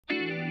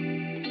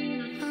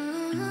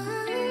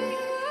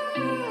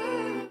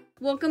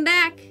Welcome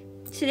back.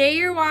 Today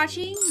you're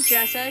watching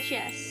Dress Up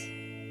Jess.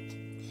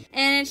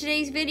 And in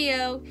today's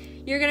video,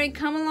 you're going to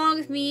come along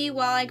with me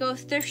while I go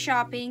thrift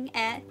shopping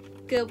at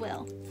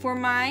Goodwill for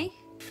my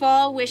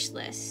fall wish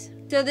list.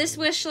 So this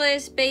wish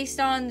list based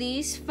on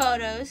these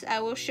photos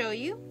I will show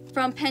you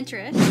from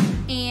Pinterest.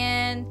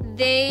 And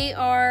they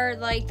are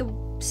like the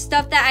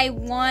stuff that I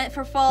want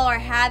for fall or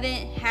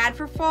haven't had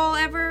for fall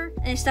ever.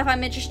 And stuff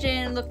I'm interested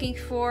in looking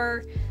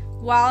for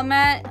while I'm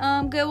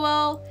at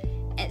Goodwill.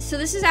 So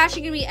this is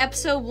actually going to be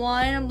episode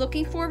 1. I'm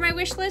looking for my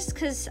wish list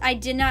because I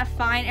did not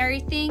find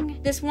everything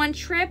this one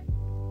trip.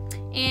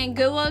 And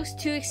Goodwill's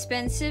too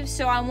expensive,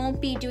 so I won't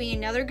be doing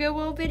another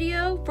Goodwill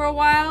video for a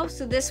while.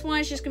 So this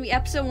one is just going to be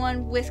episode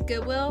 1 with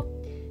Goodwill.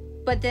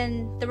 But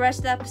then the rest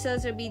of the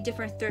episodes will be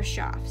different thrift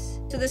shops.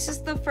 So this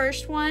is the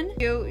first one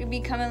you'll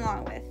be coming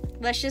along with.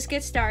 Let's just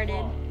get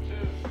started.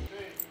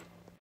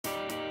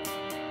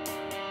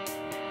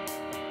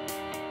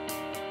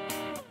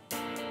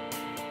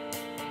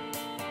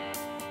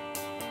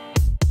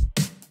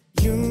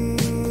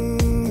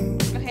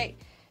 Okay,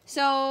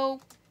 so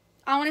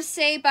I want to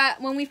say,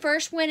 but when we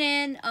first went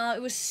in,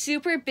 it was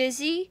super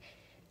busy.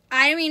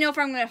 I don't even know if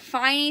I'm going to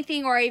find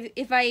anything or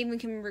if I even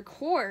can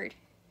record.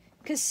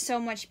 Because so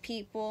much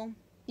people.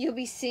 You'll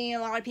be seeing a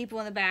lot of people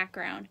in the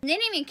background. And they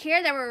didn't even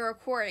care that we were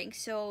recording,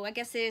 so I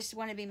guess they just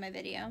want to be in my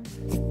video.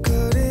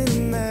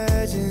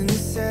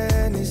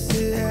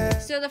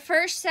 So the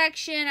first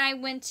section I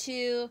went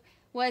to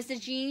was the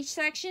jeans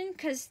section,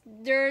 because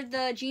they're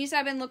the jeans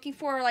I've been looking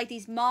for, like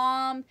these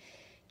mom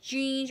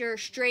jeans or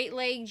straight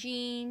leg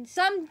jeans.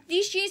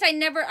 These jeans I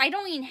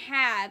don't even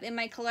have in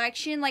my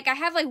collection. Like I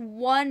have like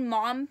one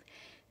mom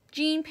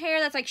jean pair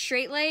that's like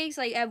straight legs.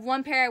 Like I have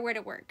one pair I wear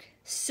to work.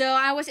 So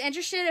I was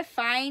interested to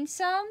find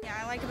some.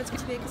 Yeah, I like if it's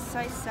too big, it's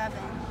size 7.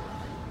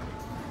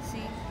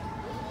 See?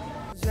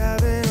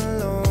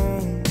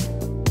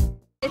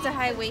 It's a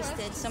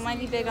high-waisted, so it might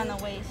be big on the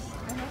waist.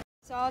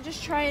 So I'll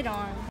just try it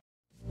on.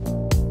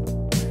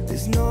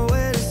 There's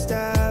nowhere to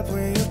stop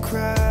when you're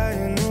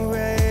crying. The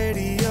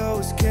radio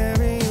is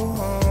carrying you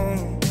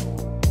home.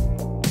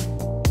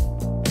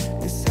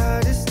 It's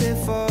hard to stay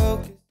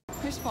focused.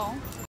 Here's fall.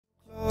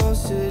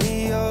 Close to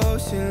the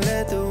ocean,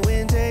 let the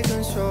wind take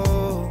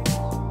control.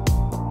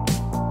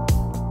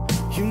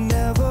 You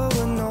never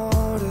would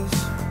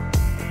notice.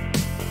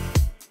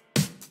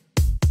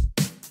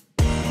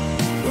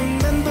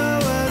 Remember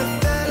what it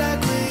felt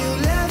like when you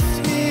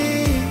left me.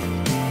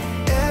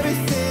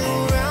 Everything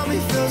around me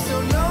feels so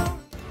low.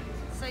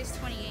 Size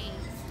 28.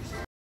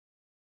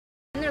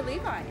 And they're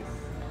Levi's.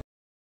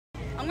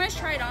 I'm gonna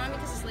try it on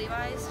because it's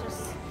Levi's.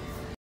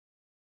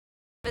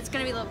 It's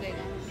gonna be a little big.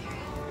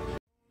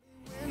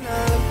 When I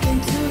look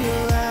into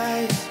your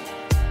eyes.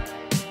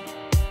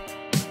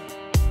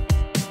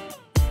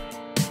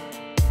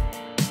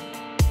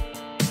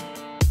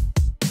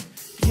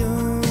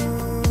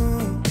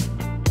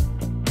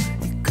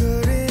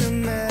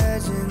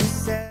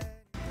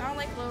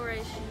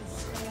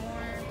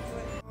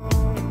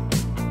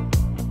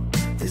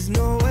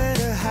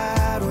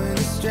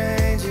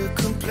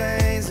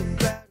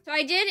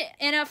 I did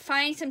end up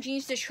finding some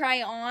jeans to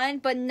try on,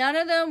 but none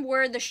of them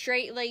were the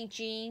straight leg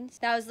jeans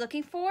that I was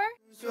looking for.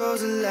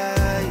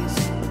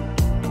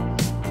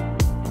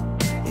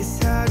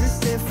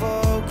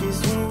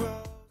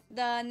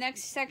 The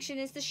next section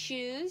is the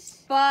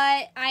shoes, but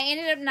I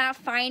ended up not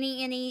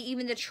finding any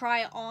even to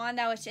try on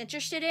that I was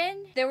interested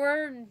in. There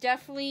were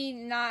definitely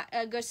not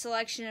a good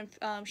selection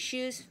of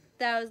shoes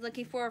that I was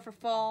looking for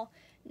fall.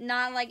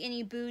 Not like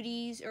any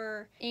booties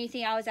or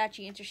anything I was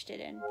actually interested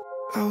in.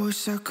 I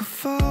wish I could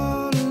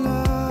fall in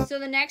love. So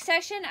the next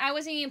section, I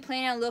wasn't even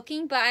planning on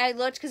looking, but I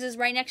looked because it was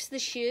right next to the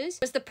shoes.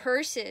 It was the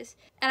purses.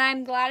 And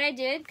I'm glad I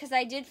did, because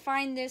I did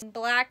find this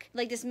black,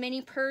 like this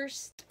mini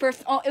purse.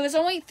 It was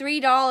only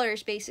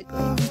 $3, basically.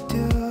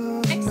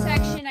 Next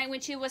section I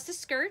went to was the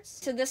skirts.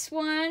 So this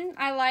one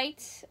I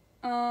liked.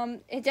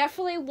 It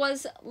definitely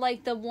was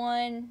like the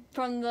one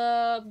from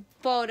the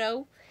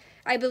photo,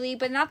 I believe,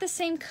 but not the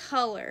same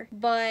color.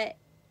 But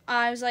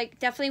I was like,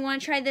 definitely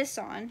want to try this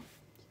on.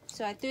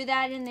 So I threw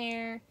that in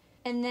there.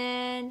 And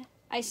then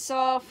I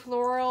saw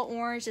floral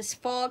orange, this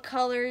fall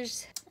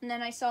colors. And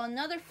then I saw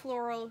another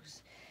floral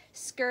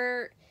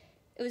skirt.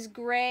 It was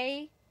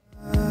gray.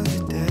 I'm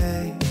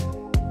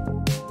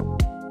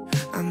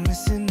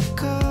missing a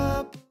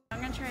cup. I'm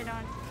going to try it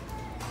on.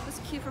 It's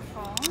cute for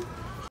fall.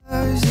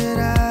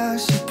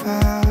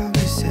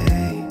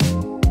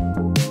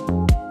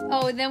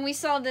 Oh, then we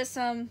saw this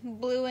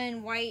blue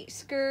and white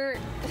skirt.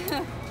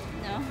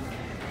 No.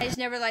 I just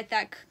never liked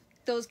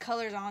those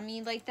colors on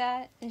me like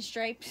that in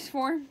stripes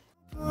form.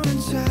 I'm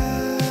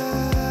sorry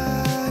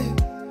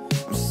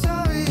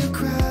to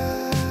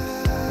cry.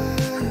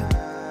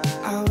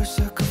 I wish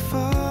I could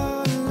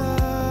fall in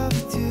love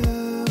with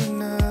you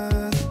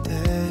another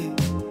day.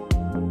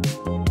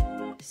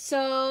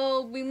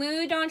 So we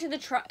moved on to the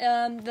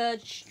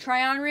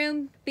try-on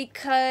room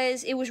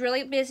because it was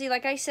really busy,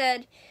 like I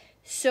said.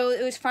 So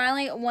it was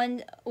finally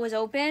one was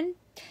open.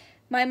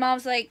 My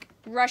mom's like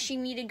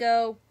rushing me to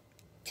go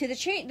to the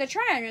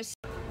try-on room.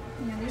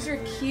 These are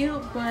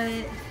cute, but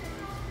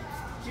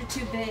they're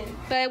too big.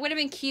 But it would have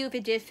been cute if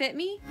it did fit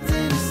me.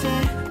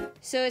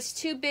 So it's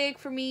too big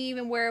for me to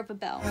even wear up a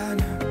belt.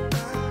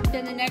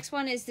 Then the next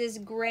one is this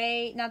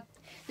gray, not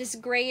this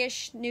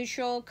grayish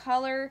neutral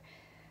color.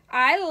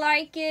 I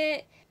like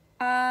it.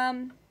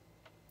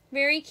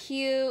 Very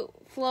cute,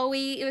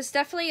 flowy. It was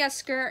definitely a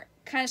skirt,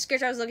 kind of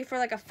skirt I was looking for,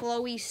 like a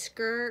flowy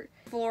skirt,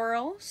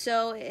 floral.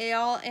 So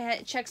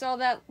it checks all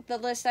the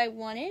list I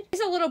wanted.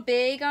 It's a little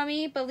big on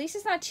me, but at least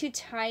it's not too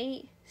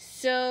tight.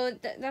 So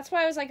that's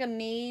why I was like a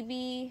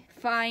maybe.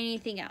 Find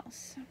anything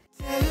else.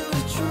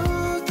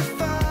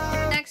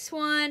 Next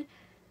one,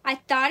 I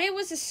thought it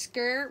was a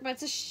skirt, but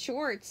it's a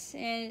shorts,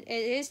 and it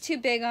is too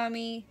big on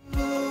me.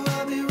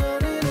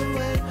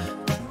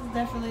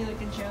 Definitely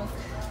like a joke.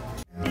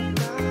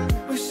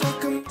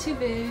 Too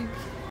big.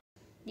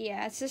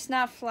 Yeah, it's just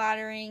not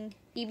flattering,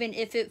 even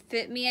if it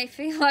fit me, I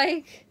feel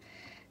like.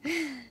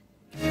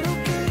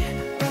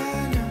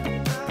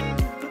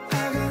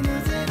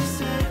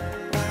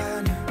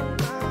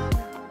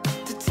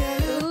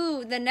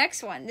 Ooh, the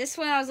next one. This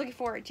one I was looking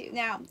forward to.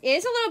 Now, it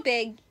is a little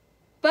big,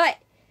 but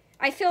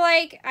I feel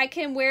like I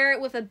can wear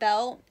it with a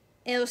belt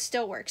and it'll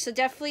still work. So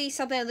definitely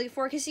something I'm looking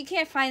for, because you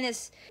can't find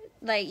this,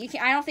 like,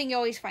 I don't think you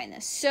always find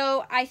this.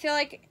 So I feel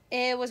like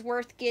it was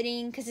worth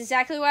getting because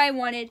exactly what I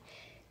wanted.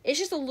 It's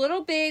just a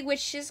little big,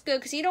 which is good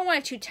because you don't want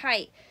it too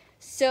tight.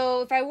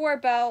 So if I wore a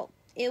belt,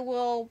 it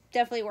will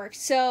definitely work.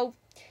 So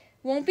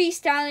won't be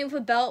styling with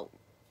a belt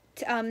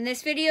in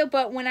this video,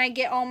 but when I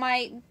get all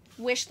my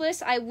wish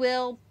list, I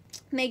will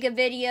make a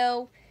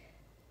video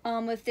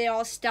with it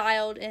all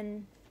styled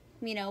and,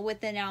 you know,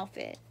 with an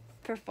outfit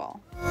for fall.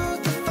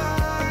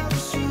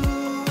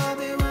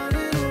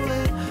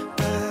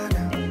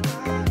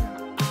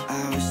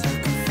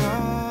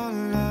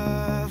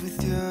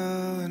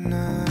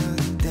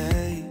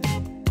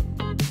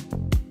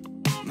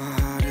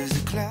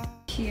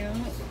 Cute.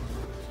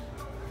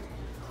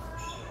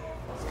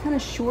 It's kind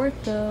of short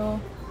though.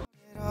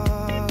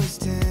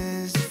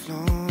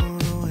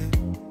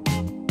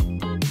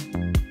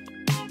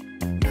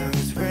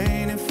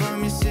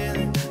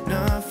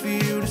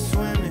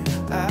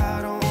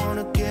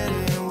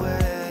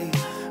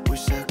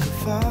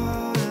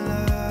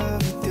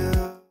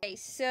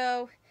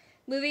 So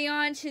moving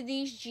on to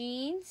these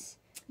jeans.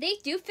 They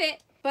do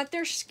fit, but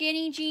they're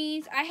skinny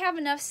jeans. I have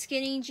enough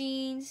skinny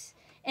jeans.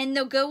 And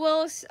the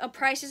Goodwill's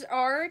prices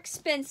are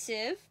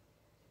expensive.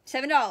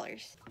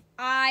 $7.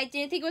 I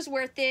didn't think it was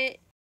worth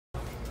it.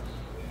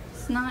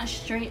 It's not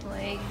straight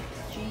leg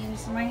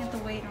jeans. I might have to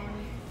wait on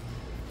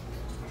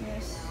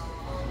this.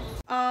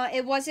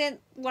 It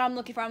wasn't what I'm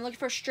looking for. I'm looking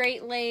for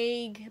straight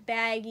leg,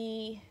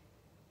 baggy,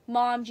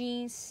 mom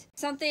jeans.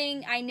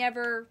 Something I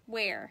never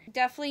wear.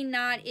 Definitely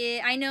not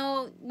it. I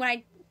know when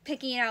I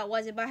picking it out it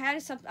wasn't, but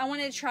I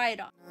wanted to try it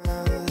on.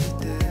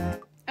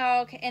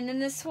 Okay, and then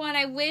this one,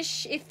 I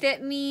wish it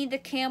fit me, the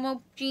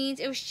camo jeans.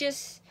 It was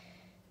just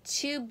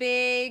too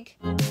big.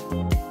 I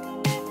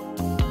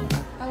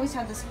always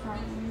have this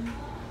problem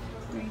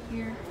right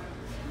here,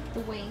 the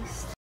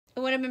waist.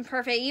 It would have been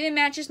perfect. It even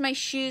matches my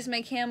shoes,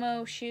 my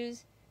camo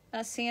shoes,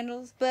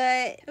 sandals.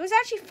 But it was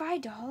actually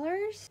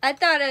 $5. I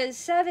thought it was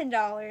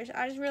 $7.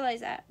 I just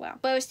realized that. Wow.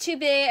 But it was too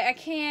big. I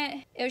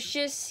can't. It was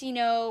just, you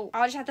know,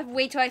 I'll just have to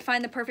wait till I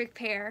find the perfect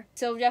pair.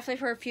 So definitely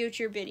for a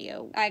future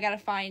video, I gotta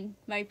find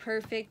my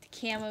perfect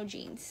camo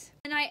jeans.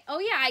 And oh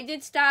yeah, I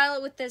did style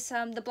it with this,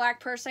 the black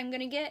purse I'm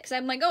gonna get. Because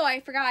I'm like, oh,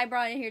 I forgot I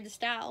brought it here to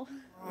style.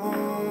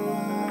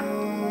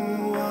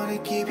 Wanna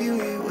keep you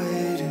here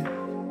waiting.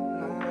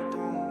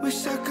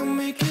 Wish I could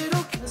make it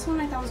okay. This one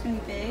I thought was gonna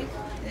be big.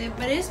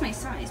 But it is my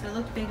size, but it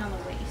looked big on the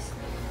waist.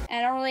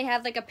 I don't really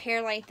have like a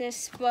pair like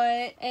this,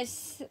 but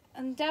it's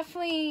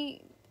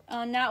definitely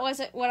not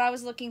what I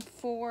was looking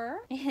for.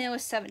 And it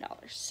was $7.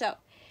 So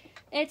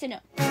it's a no.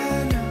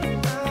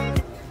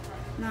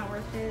 Not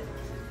worth it.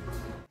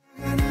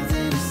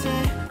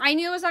 I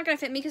knew it was not going to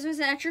fit me because it was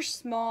an extra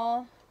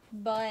small,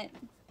 but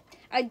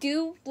I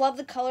do love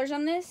the colors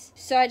on this.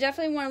 So I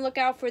definitely want to look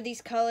out for these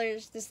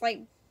colors. This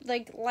like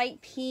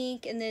light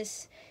pink and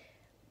this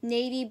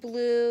navy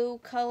blue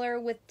color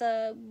with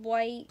the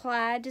white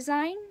plaid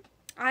design.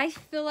 I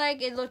feel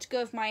like it looked good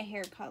with my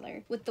hair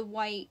color with the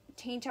white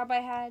tank top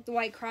I had, the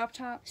white crop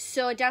top.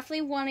 So I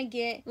definitely want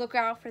to look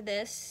out for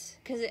this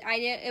because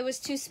it was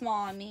too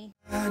small on me.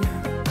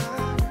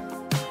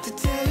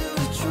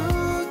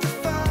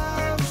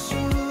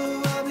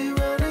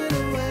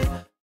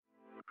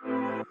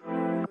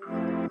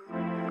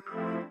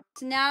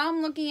 So now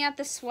I'm looking at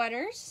the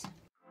sweaters.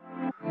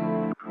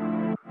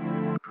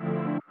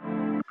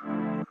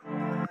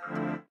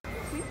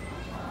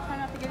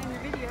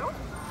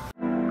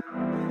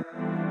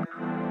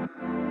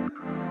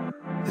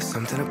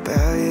 Something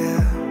about you,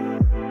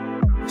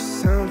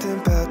 something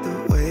about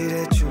the way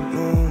that you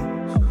move,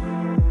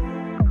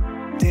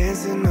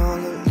 dancing all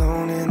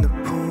alone in the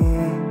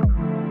pool.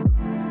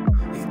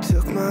 You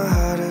took my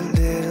heart a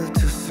little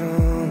too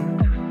soon.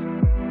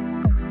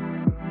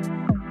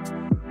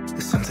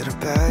 There's something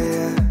about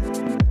you,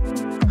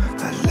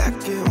 I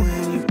like it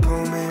when you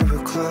pull me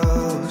real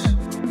close.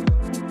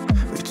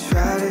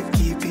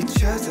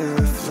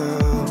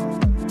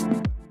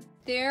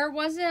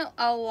 wasn't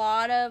a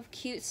lot of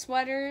cute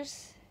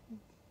sweaters,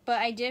 but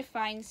I did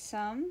find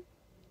some.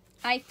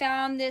 I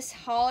found this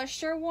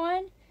Hollister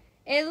one.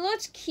 It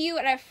looked cute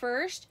at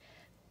first,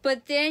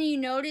 but then you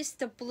notice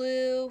the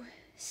blue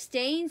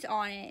stains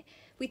on it.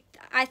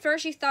 At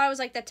first you thought it was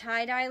like the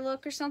tie-dye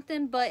look or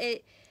something, but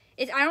I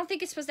don't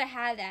think it's supposed to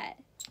have that.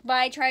 But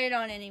I tried it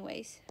on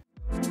anyways.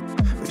 We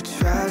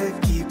try to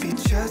keep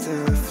each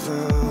other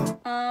afloat.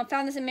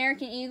 Found this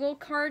American Eagle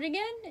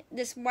cardigan.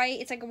 This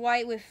white, it's like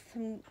white with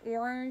some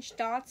orange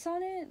dots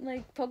on it,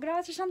 like polka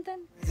dots or something.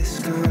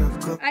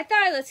 I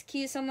thought it looked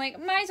cute, so I'm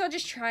like, might as well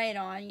just try it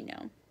on, you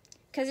know.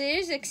 Because it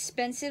is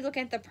expensive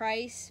looking at the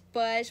price,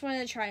 but I just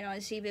wanted to try it on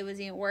to see if it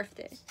was even worth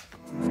it.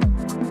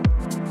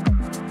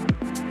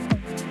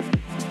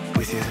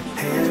 With your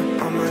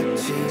hand on my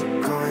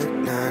cheek,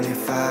 going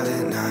 95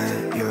 at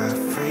night. You're a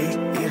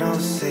freak, you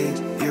don't see,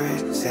 you're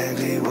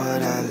exactly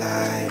what I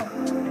like.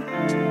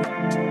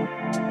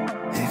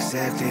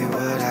 Exactly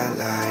what I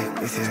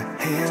like. With your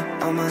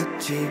hand on my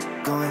cheek,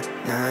 going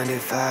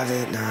 95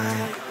 at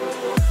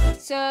night.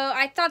 So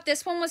I thought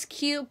this one was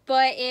cute,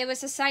 but it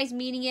was a size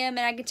medium,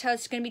 and I could tell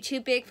it's going to be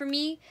too big for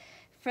me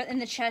in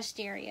the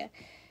chest area.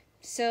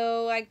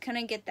 So I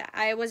couldn't get that.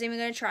 I wasn't even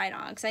going to try it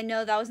on because I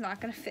know that was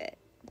not going to fit.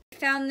 I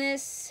found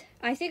this,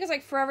 I think it was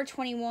like Forever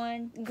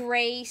 21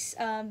 Grace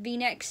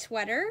V-neck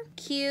sweater.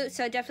 Cute,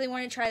 so I definitely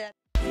want to try that.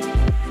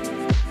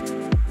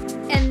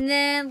 And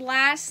then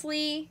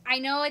lastly, I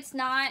know it's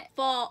not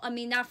fall,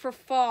 not for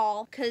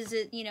fall, because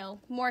it, you know,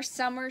 more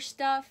summer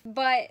stuff,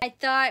 but I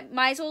thought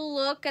might as well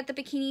look at the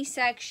bikini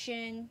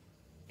section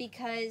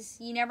because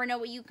you never know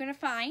what you're going to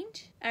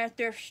find at a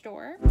thrift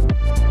store.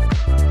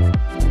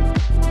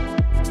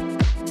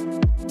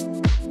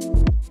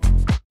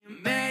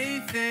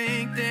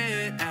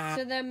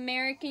 So the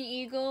American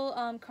Eagle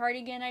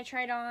cardigan I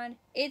tried on,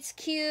 it's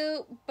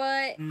cute,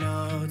 but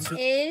it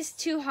is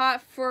too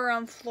hot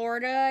for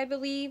Florida, I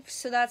believe,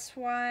 so that's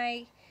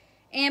why.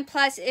 And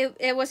plus,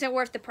 it wasn't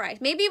worth the price.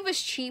 Maybe it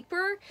was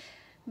cheaper,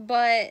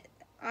 but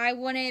I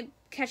wouldn't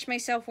catch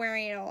myself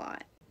wearing it a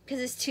lot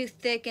because it's too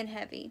thick and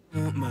heavy.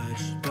 Not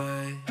much,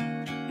 but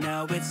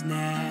now it's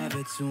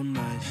never too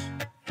much.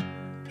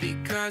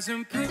 Because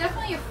I'm it's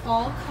definitely a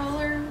fall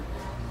color,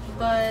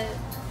 but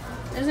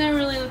it doesn't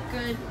really look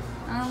good.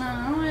 I don't know.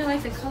 I don't really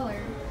like the color.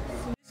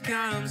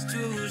 Comes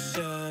to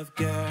shove,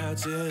 girl,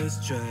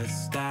 just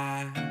trust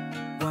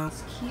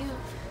it's cute.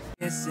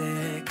 Get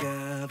sick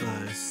of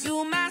us.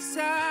 You my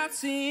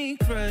salty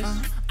crush.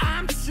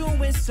 I'm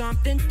doing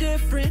something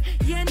different.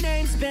 Your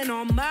name's been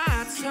on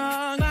my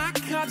tongue. My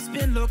cup's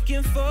been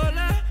looking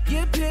fuller.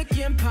 You're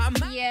picking pop.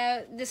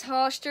 Yeah, this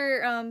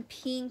Hollister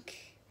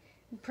pink,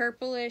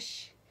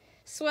 purplish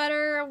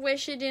sweater. I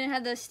wish it didn't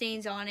have those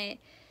stains on it.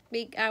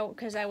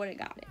 Because I would have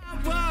got it.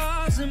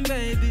 I wasn't,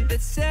 baby.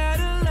 Let's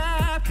settle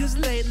up, cause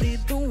lately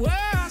the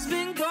world's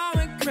been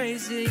going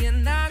crazy,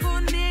 and I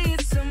gon'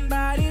 need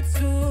somebody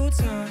to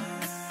talk.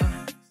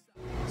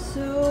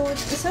 So it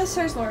says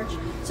size large,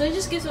 so it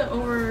just gives an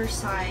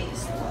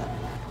oversized look.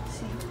 Let's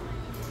see,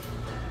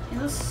 it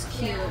looks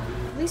cute.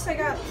 At least I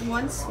got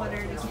one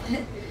sweater to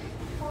get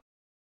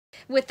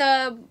with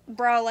a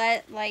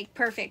bralette, like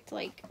perfect.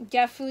 Like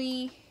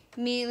definitely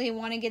immediately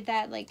want to get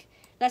that. Like.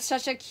 That's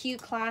such a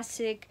cute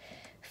classic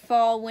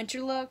fall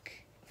winter look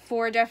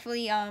for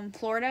definitely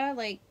Florida.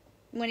 Like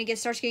when it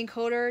starts getting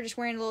colder, just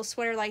wearing a little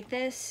sweater like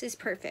this is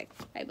perfect,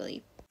 I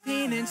believe.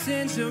 So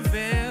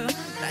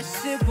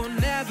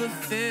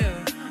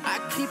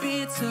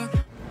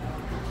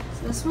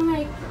this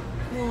one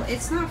well,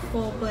 it's not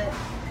full, but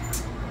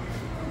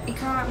it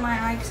caught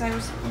my eye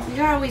because you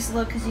gotta always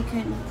look because you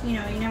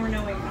never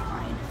know what you're gonna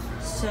find.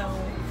 So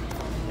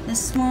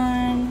this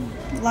one,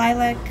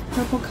 lilac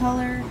purple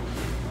color.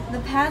 The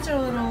pads are a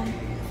little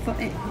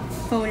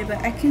folded, but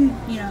I can,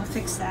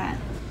 fix that.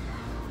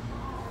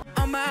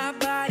 On my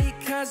body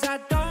 'cause I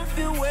don't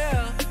feel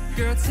well.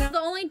 Girl,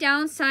 the only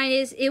downside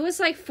is it was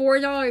like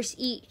 $4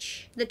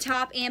 each, the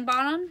top and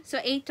bottom, so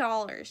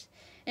 $8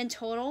 in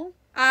total.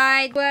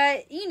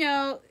 But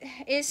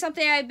it's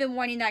something I've been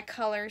wanting, that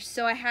color,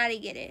 so I had to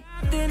get it.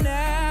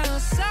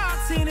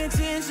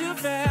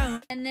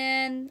 And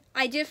then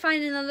I did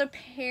find another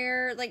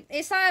pair. Like,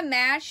 it's not a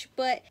match,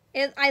 but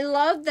I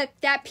love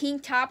that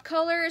pink top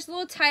color. It's a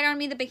little tight on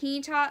me, the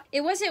bikini top.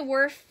 It wasn't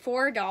worth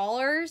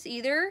 $4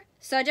 either.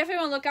 So I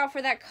definitely want to look out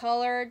for that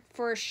color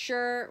for a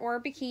shirt or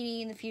a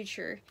bikini in the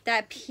future.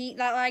 That pink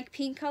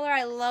color,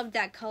 I love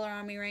that color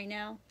on me right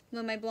now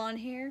with my blonde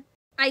hair.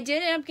 I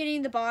did end up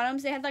getting the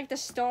bottoms. They had like the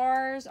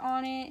stars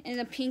on it and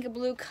the pink and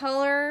blue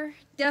color.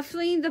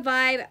 Definitely the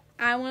vibe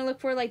I want to look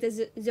for, like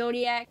the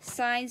zodiac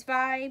signs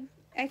vibe,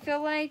 I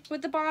feel like,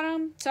 with the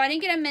bottom. So I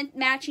didn't get a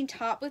matching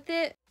top with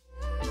it.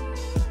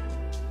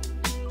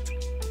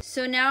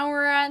 So now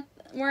we're at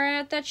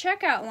the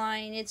checkout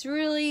line.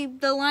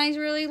 The line's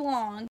really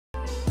long.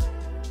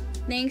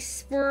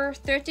 Thanks for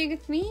thrifting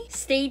with me.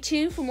 Stay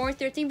tuned for more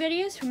thrifting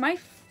videos from my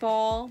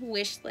fall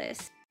wish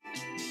list.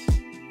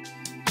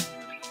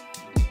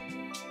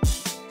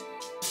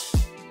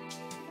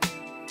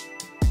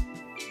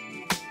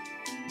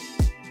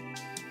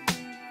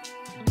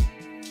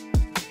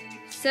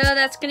 So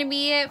that's gonna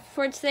be it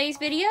for today's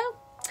video.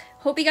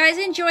 Hope you guys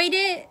enjoyed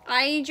it.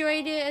 I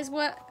enjoyed it as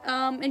well.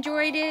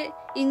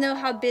 Even though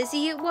how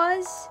busy it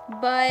was.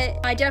 But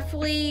I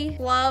definitely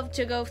love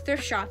to go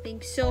thrift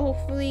shopping. So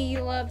hopefully you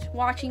loved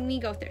watching me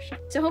go thrift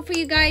shopping. So hopefully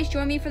you guys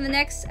join me for the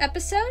next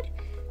episode.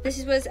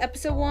 This was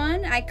episode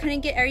 1. I couldn't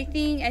get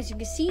everything, as you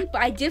can see,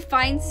 but I did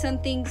find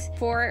some things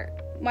for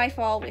my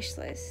fall wish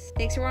list.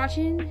 Thanks for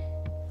watching.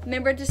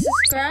 Remember to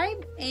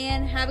subscribe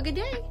and have a good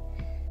day.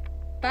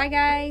 Bye,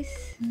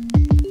 guys.